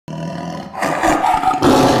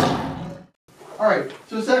All right,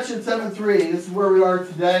 so section 7.3, this is where we are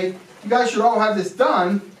today. You guys should all have this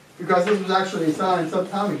done because this was actually assigned some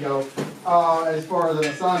time ago as far as an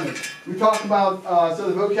assignment. We talked about, so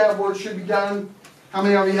the vocab words should be done. How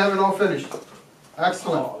many of you have it all finished?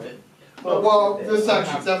 Excellent. Well, this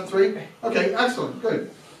section 7.3. Okay, excellent, good.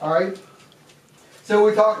 All right. So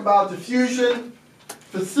we talked about diffusion,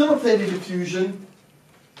 facilitated diffusion.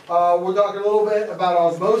 We're talking a little bit about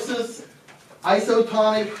osmosis,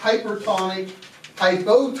 isotonic, hypertonic,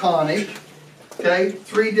 hypotonic. Okay,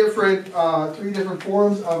 three different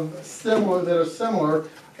forms of similar that are similar,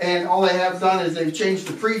 and all they have done is they've changed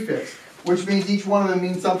the prefix, which means each one of them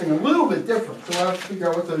means something a little bit different. So we'll have to figure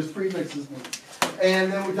out what those prefixes mean.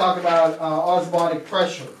 And then we talk about osmotic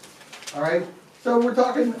pressure. All right. So we're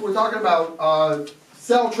talking about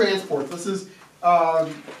cell transport. This is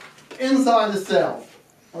inside the cell.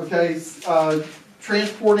 Okay,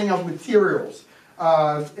 transporting of materials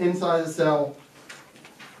inside the cell,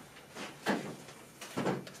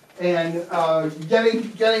 and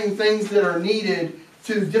getting things that are needed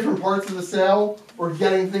to different parts of the cell, or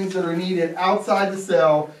getting things that are needed outside the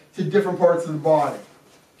cell to different parts of the body.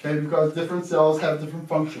 Okay, because different cells have different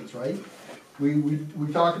functions, right? We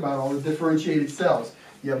talked about all the differentiated cells.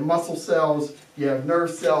 You have muscle cells, you have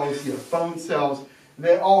nerve cells, you have bone cells.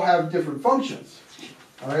 They all have different functions.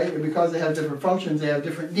 All right, and because they have different functions, they have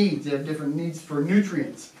different needs. They have different needs for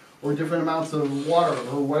nutrients, or different amounts of water,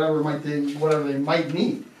 or whatever they might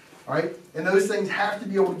need. All right, and those things have to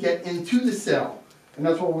be able to get into the cell, and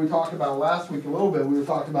that's what we talked about last week a little bit. We were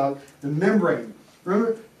talking about the membrane.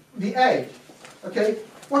 Remember the egg? Okay,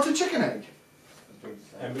 what's a chicken egg?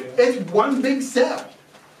 It's one big cell.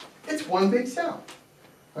 It's one big cell.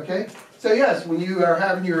 Okay, so yes, when you are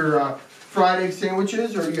having your fried egg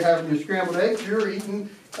sandwiches, or you're having your scrambled eggs, you're eating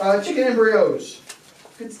chicken embryos.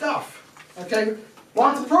 Good stuff. Okay?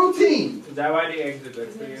 Lots of protein. Is that why the eggs are good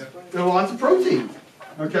for you? There are lots of protein.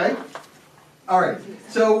 Okay? Alright.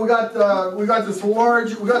 So we got this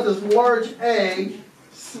large egg,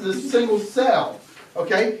 this single cell.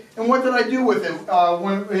 Okay? And what did I do with it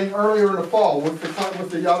earlier in the fall with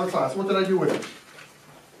the other class? What did I do with it?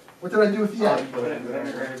 What did I do with the egg? Put it in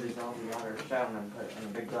vinegar, dissolve the water, shell, and put it in a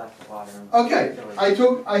big glass of water. Okay, I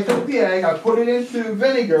took the egg, I put it into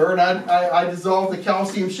vinegar, and I dissolved the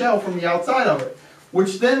calcium shell from the outside of it,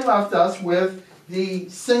 which then left us with the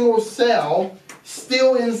single cell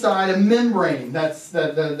still inside a membrane. That's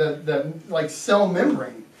the like cell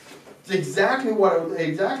membrane. It's exactly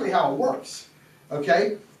how it works.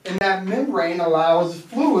 Okay, and that membrane allows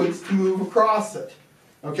fluids to move across it.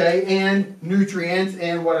 Okay, and nutrients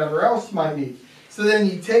and whatever else you might need. So then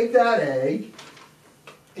you take that egg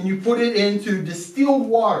and you put it into distilled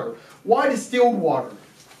water. Why distilled water?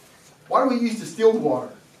 Why do we use distilled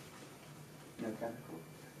water? No chemicals.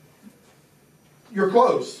 You're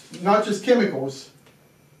close. Not just chemicals.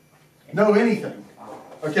 No anything.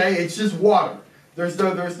 Okay, it's just water. There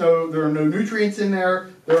are no nutrients in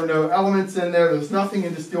there. There are no elements in there. There's nothing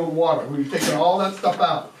in distilled water. We've taken all that stuff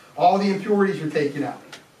out. All the impurities are taken out.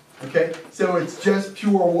 Okay, so it's just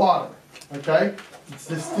pure water. Okay, it's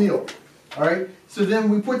distilled. All right, so then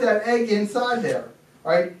we put that egg inside there.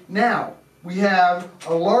 All right, now we have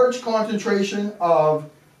a large concentration of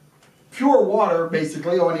pure water,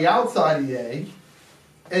 basically, on the outside of the egg,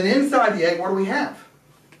 and inside the egg, what do we have?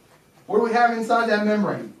 What do we have inside that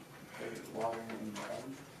membrane? Water and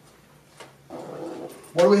egg.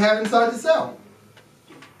 What do we have inside the cell?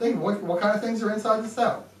 Think, what kind of things are inside the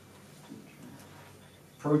cell?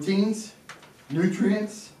 Proteins,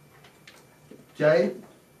 nutrients. Okay.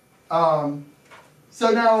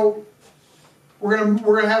 So now we're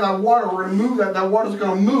gonna have that water. We're gonna move that. That water's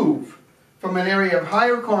gonna move from an area of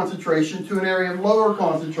higher concentration to an area of lower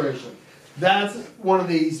concentration. That's one of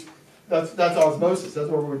these. That's osmosis. That's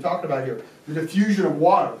what we're talking about here. The diffusion of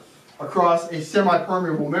water across a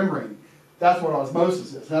semi-permeable membrane. That's what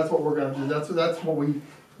osmosis is. That's what we're going to do. That's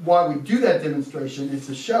why we do that demonstration, is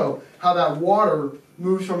to show how that water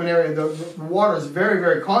moves from an area. The water is very,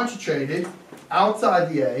 very concentrated outside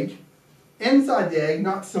the egg. Inside the egg,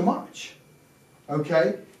 not so much.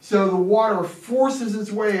 Okay? So the water forces its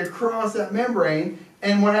way across that membrane,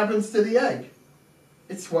 and what happens to the egg?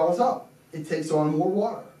 It swells up. It takes on more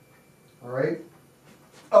water. All right?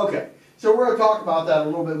 Okay. So we're going to talk about that a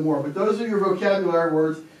little bit more, but those are your vocabulary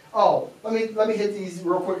words. Oh, let me hit these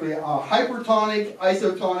real quickly. Hypertonic,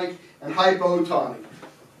 isotonic, and hypotonic.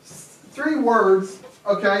 3 words,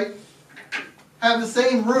 okay, have the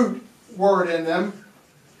same root word in them.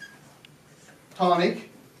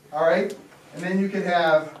 Tonic, all right? And then you can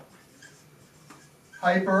have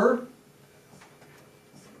hyper,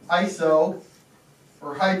 iso,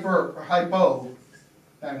 or hyper, or hypo,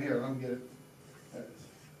 down here, let me get it. There it is. Is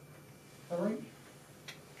that right?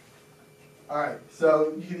 Alright,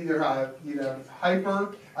 so you can either have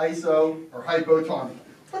hyper, iso, or hypotonic.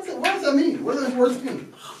 What does that mean? What do those words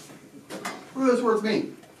mean? What do those words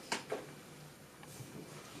mean?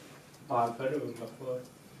 I've heard of them before.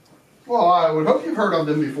 Well, I would hope you've heard of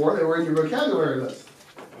them before. They were in your vocabulary list.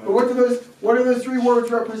 But what do those three words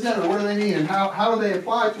represent, and what do they mean, and how do they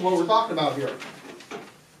apply to what we're talking about here?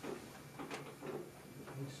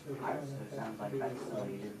 Iso sounds like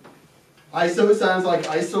isolated. Iso sounds like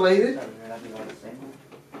isolated. So would that be like single?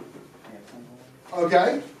 Yeah, single.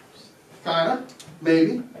 Okay. Kinda.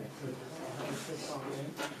 Maybe.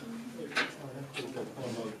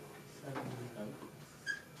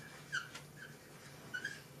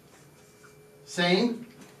 Same.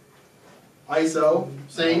 Iso.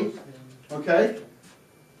 Same. Okay.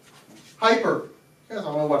 Hyper. You guys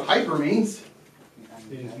don't know what hyper means.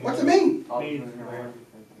 What's it mean?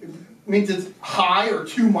 It means it's high or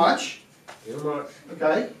too much. Too much.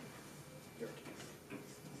 Okay.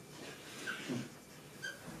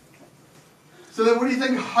 So then what do you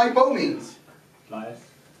think hypo means? Less.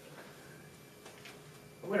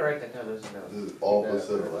 I'm gonna write that down. Those This notes. is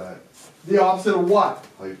opposite of that. The opposite of what?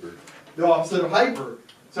 Hyper. The opposite of hyper.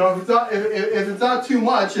 So if it's not too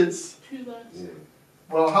much, it's, Too less. Yeah.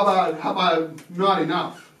 well, how about not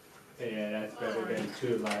enough? Yeah, that's better than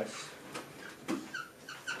too less.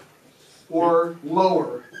 Or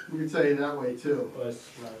lower. We could say it that way too. Or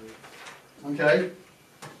slow. Okay?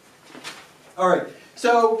 Alright,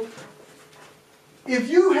 so if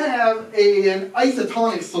you have an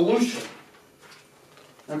isotonic solution,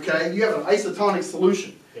 okay, you have an isotonic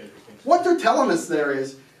solution, what they're telling us there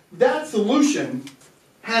is that solution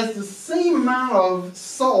has the same amount of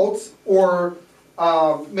salts or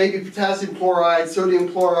maybe potassium chloride,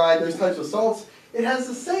 sodium chloride, those types of salts. It has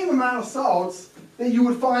the same amount of salts that you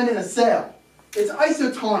would find in a cell. It's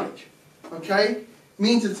isotonic, okay?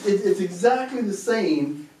 Means it's exactly the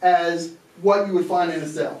same as what you would find in a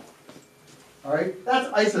cell. All right, that's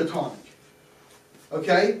isotonic.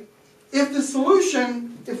 Okay? If the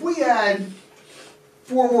solution, if we add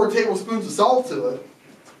 4 more tablespoons of salt to it,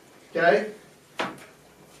 okay,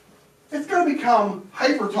 it's going to become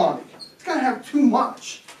hypertonic. It's going to have too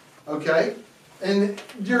much, okay? And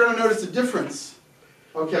you're going to notice a difference,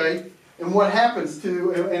 okay, in what happens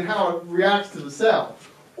to, and how it reacts to the cell.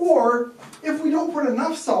 Or, if we don't put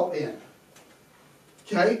enough salt in,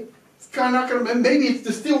 okay, it's kind of not going to, maybe it's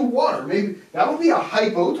distilled water. Maybe that would be a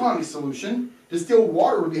hypotonic solution. Distilled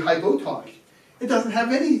water would be hypotonic. It doesn't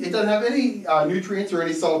have any nutrients or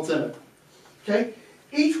any salts in it. Okay?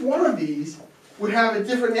 Each one of these would have a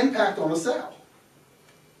different impact on the cell.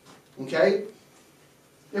 Okay?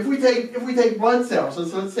 If we take blood cells,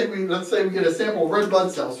 let's say we get a sample of red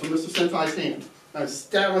blood cells from Mr. Sentai's hand. I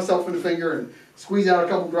stab myself in the finger and squeeze out a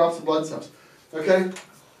couple drops of blood cells. Okay?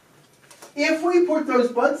 If we put those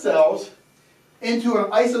blood cells into an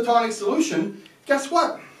isotonic solution, guess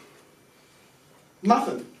what?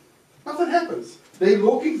 Nothing. Nothing happens. They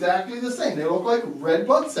look exactly the same. They look like red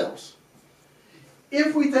blood cells.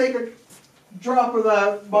 If we take a drop of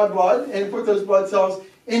that blood and put those blood cells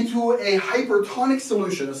into a hypertonic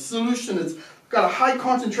solution, a solution that's got a high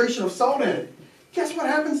concentration of salt in it, guess what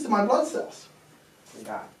happens to my blood cells? They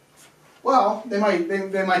die. Well, they might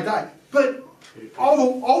die. But all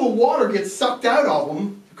the water gets sucked out of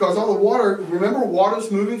them because all the water, remember, water's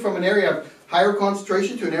moving from an area of higher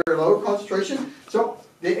concentration to an area of lower concentration. So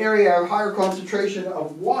the area of higher concentration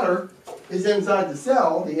of water is inside the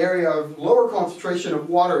cell. The area of lower concentration of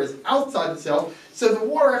water is outside the cell. So the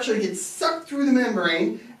water actually gets sucked through the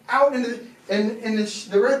membrane out into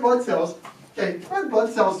the red blood cells. Okay, red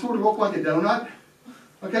blood cells sort of look like a donut.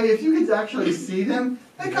 Okay, if you could actually see them,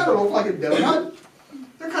 they kind of look like a donut.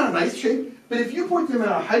 They're kind of nice shaped. But if you put them in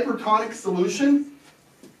a hypertonic solution,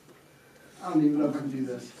 I don't even know if I can do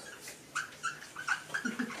this.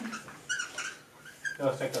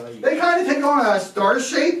 They kind of take on a star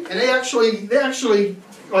shape, and they actually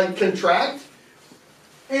like contract.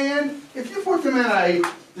 And if you put them in a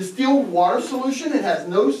distilled water solution, it has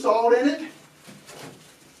no salt in it,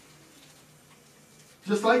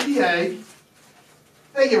 just like the egg,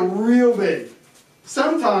 they get real big.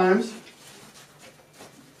 Sometimes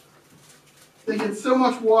they get so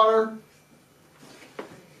much water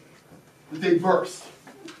that they burst.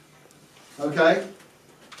 Okay?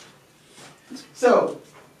 So,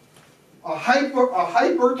 a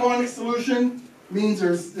hypertonic solution means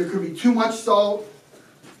there could be too much salt,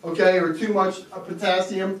 okay, or too much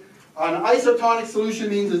potassium. An isotonic solution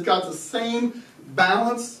means it's got the same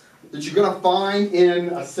balance that you're going to find in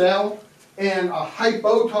a cell. and a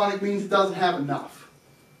hypotonic means it doesn't have enough.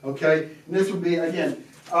 Okay, and this would be, again,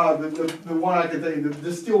 the one I can think, the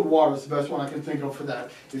distilled water is the best one I can think of for that.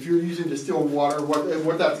 If you're using distilled water,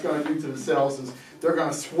 what that's going to do to the cells is they're going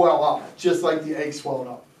to swell up, just like the egg swelled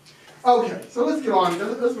up. Okay, so let's get on,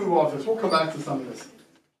 let's move on to this. We'll come back to some of this.